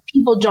I think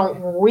people don't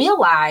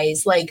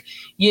realize,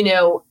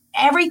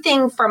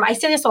 everything from, I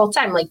say this all the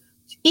time,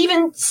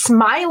 even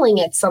smiling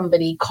at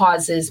somebody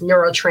causes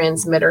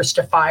neurotransmitters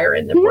to fire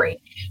in the brain.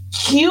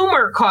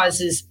 Humor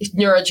causes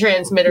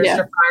neurotransmitters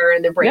to fire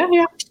in the brain.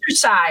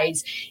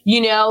 Exercise,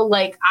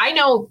 like I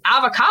know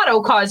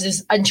avocado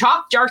causes, and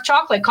dark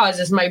chocolate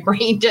causes my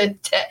brain to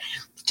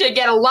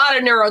get a lot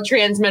of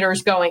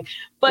neurotransmitters going.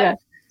 But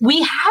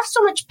we have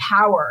so much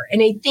power.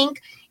 And I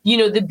think,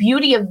 the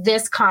beauty of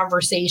this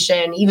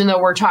conversation, even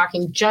though we're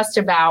talking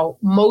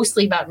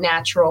mostly about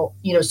natural,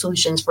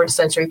 solutions for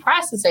sensory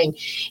processing,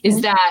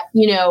 is that,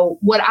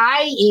 what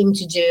I aim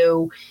to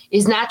do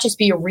is not just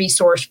be a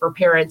resource for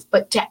parents,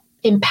 but to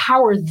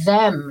empower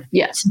them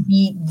to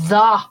be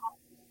the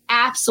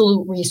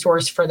absolute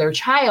resource for their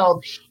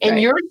child. And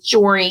your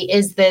story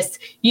is this,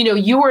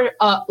 you were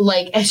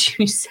as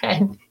you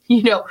said,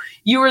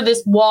 you were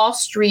this Wall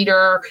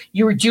Streeter,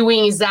 you were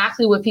doing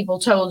exactly what people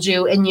told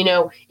you. And,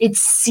 it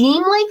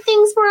seemed like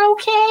things were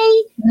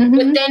okay.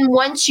 But then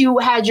once you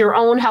had your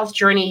own health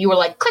journey, you were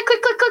like, click,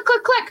 click, click, click,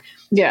 click, click.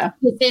 Yeah.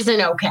 This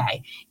isn't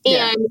okay.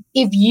 And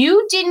if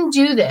you didn't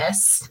do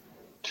this,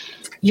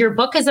 your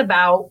book is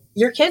about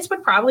your kids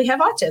would probably have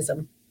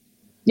autism.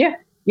 Yeah.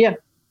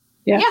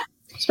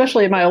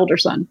 Especially my older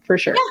son, for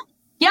sure.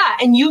 Yeah.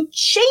 And you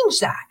changed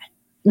that.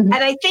 And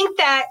I think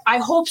that I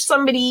hope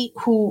somebody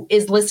who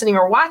is listening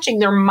or watching,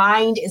 their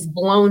mind is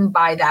blown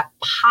by that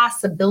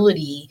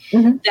possibility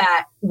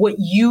that what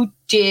you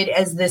did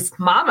as this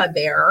mama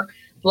bear,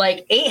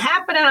 ain't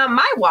happening on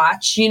my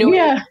watch, and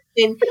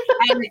and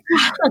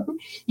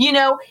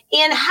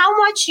how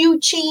much you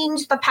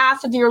changed the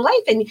path of your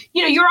life. And,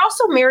 you're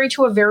also married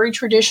to a very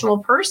traditional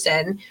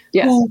person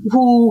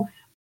who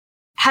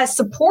has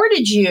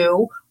supported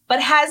you, but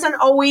hasn't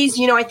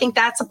always, I think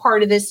that's a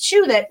part of this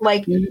too, that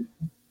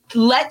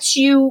lets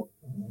you,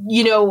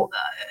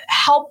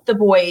 help the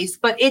boys,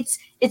 but it's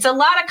a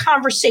lot of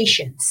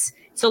conversations.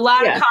 It's a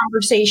lot of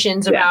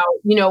conversations about,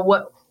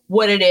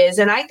 what it is.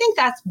 And I think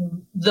that's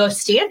the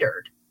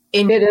standard.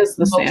 It is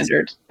the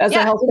standard. As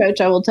a health coach,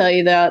 I will tell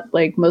you that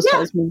most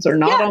husbands are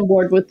not on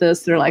board with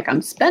this. They're like,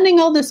 I'm spending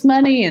all this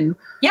money and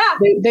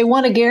they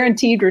want a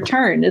guaranteed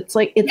return. It's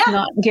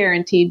not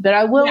guaranteed, but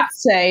I will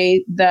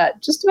say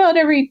that just about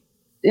every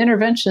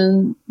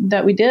intervention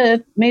that we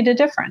did made a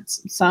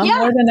difference. Some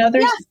more than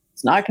others.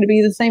 It's not going to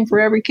be the same for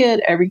every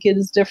kid. Every kid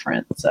is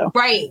different. So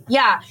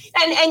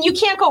and you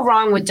can't go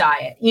wrong with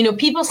diet.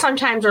 People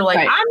sometimes are like,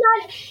 I'm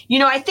not.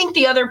 I think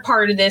the other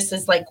part of this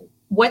is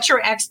what's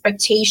your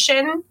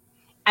expectation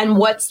and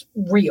what's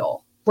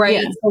real,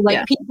 right? So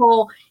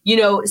people,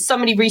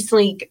 somebody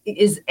recently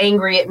is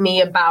angry at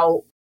me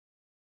about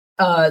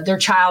their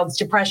child's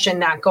depression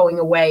not going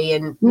away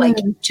in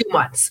 2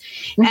 months,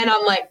 and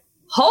I'm like,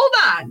 hold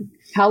on.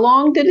 How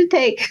long did it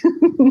take?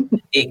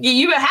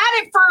 You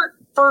had it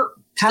for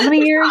how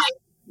many years?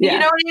 You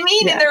know what I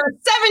mean? And they're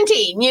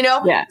 17,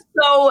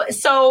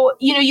 So,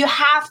 you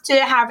have to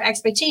have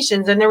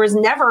expectations, and there was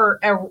never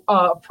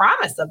a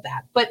promise of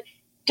that, but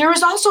there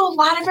was also a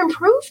lot of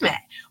improvement,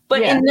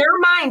 but in their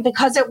mind,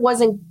 because it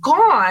wasn't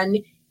gone,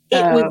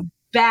 it was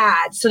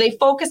bad. So they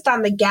focused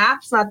on the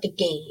gaps, not the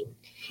gain.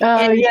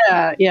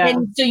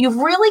 And so you've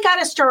really got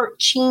to start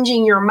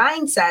changing your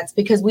mindsets,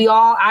 because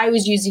I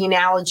always use the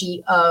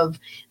analogy of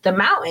the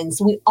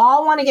mountains. We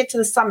all want to get to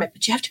the summit,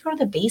 but you have to go to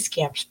the base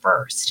camps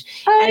first.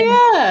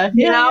 And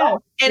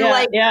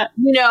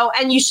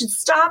you should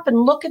stop and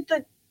look at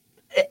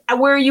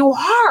where you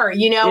are, and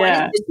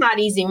it's just not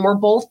easy. And we're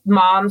both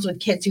moms with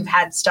kids who've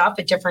had stuff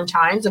at different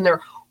times, and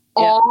they're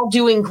all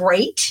doing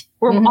great.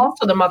 We're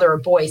also the mother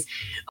of boys,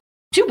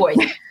 2 boys,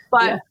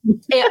 but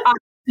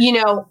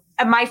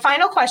my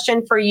final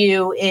question for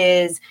you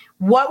is,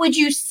 what would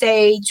you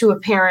say to a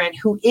parent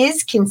who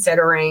is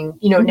considering,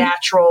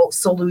 natural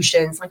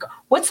solutions?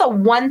 What's the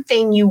one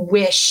thing you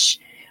wish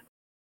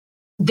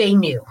they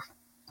knew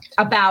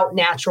about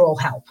natural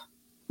help?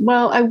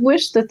 Well, I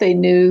wish that they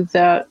knew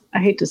that, I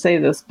hate to say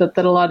this, but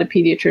that a lot of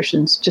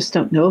pediatricians just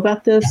don't know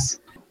about this.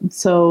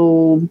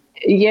 So,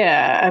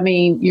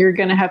 you're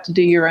going to have to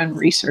do your own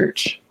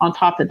research on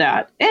top of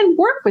that and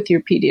work with your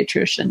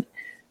pediatrician.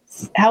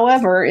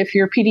 However, if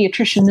your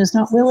pediatrician is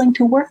not willing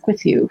to work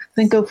with you,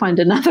 then go find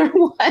another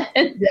one.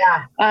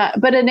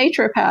 But a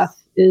naturopath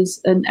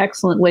is an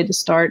excellent way to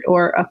start,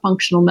 or a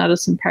functional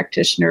medicine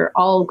practitioner,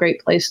 all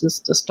great places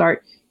to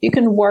start. You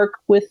can work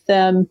with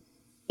them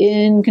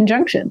in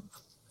conjunction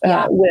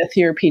with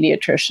your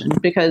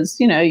pediatrician, because,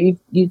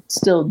 you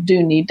still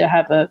do need to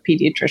have a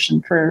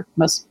pediatrician for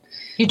most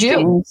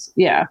things.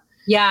 Yeah.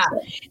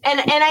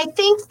 And I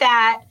think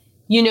that,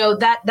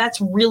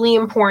 that's really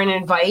important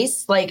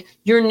advice.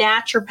 Your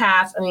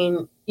naturopath,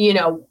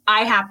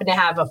 I happen to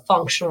have a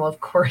functional, of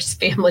course,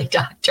 family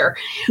doctor.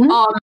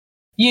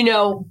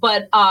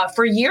 But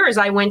for years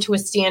I went to a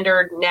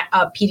standard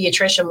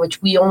pediatrician,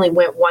 which we only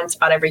went once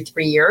about every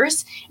 3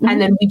 years.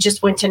 And then we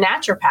just went to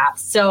naturopaths.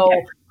 So,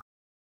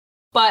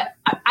 but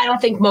I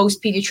don't think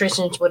most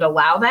pediatricians would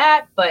allow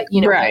that, but,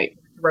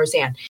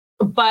 Roseanne,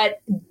 but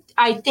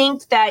I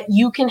think that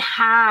you can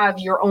have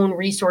your own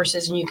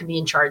resources and you can be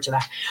in charge of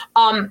that.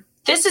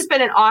 this has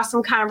been an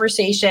awesome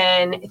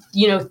conversation.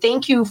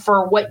 Thank you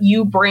for what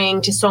you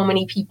bring to so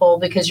many people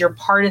because you're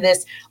part of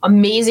this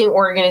amazing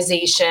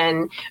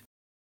organization.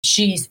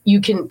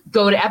 You can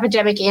go to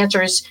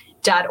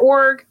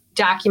epidemicanswers.org,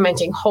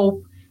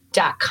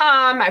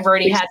 documentinghope.com. I've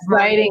already had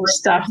writing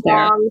stuff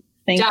there.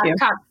 Thank you.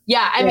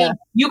 Yeah, I mean,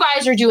 you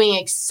guys are doing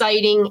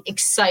exciting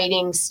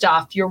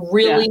stuff.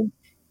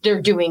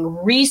 They're doing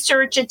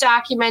research at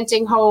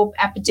Documenting Hope.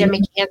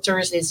 Epidemic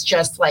Answers is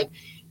just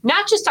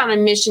not just on a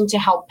mission to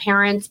help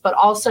parents, but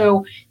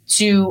also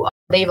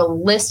they have a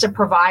list of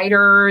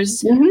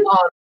providers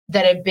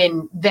that have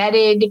been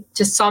vetted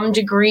to some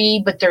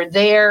degree, but they're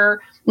there.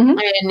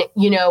 And,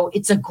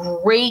 it's a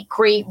great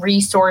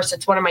resource.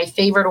 It's one of my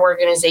favorite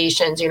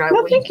organizations.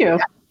 Thank you.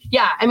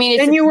 Yeah, I mean,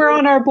 and you were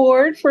on our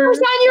board I was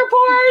on your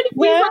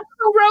board. Yeah. We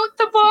wrote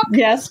the book.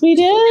 Yes, we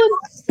did.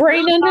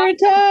 Brain Under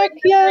Attack.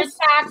 Yes.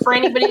 For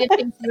anybody that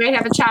thinks you might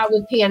have a child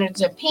with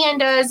Pandas and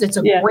Pandas, it's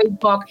a great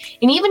book.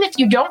 And even if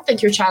you don't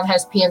think your child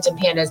has PANS and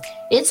Pandas,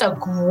 it's a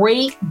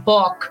great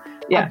book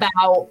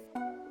about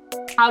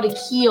how to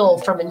heal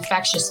from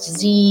infectious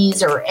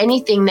disease or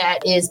anything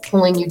that is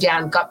pulling you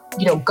down, gut,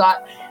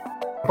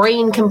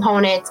 brain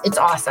components. It's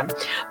awesome.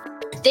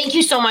 Thank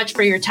you so much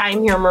for your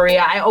time here,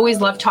 Maria. I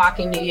always love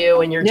talking to you,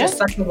 and you're just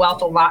such a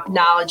wealth of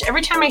knowledge.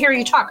 Every time I hear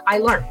you talk, I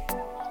learn.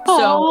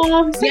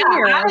 So thank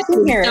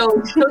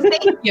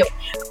you.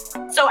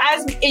 So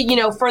as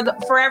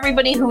for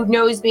everybody who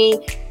knows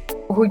me,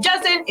 who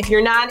doesn't, if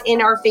you're not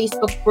in our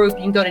Facebook group,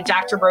 you can go to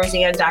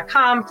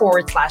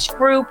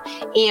drroseanne.com/group.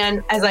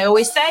 And as I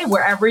always say,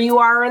 wherever you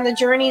are on the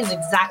journey is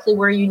exactly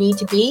where you need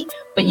to be,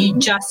 but you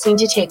just need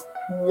to take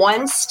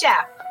one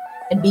step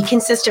and be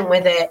consistent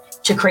with it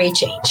to create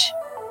change.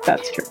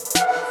 That's true.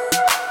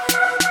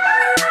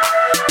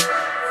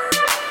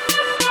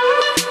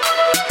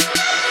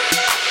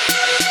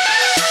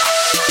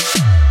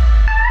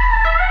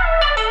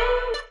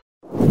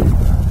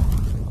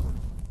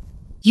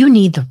 You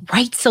need the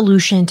right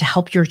solution to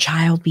help your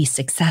child be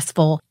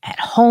successful at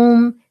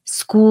home,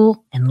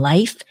 school, and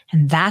life.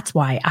 And that's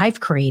why I've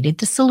created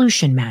the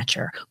Solution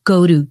Matcher.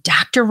 Go to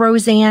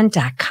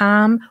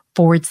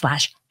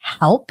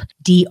drroseanne.com/help,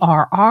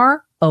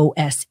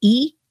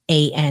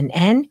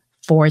 DRROSEANN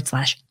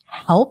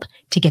 /help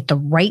to get the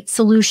right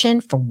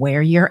solution for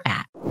where you're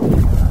at.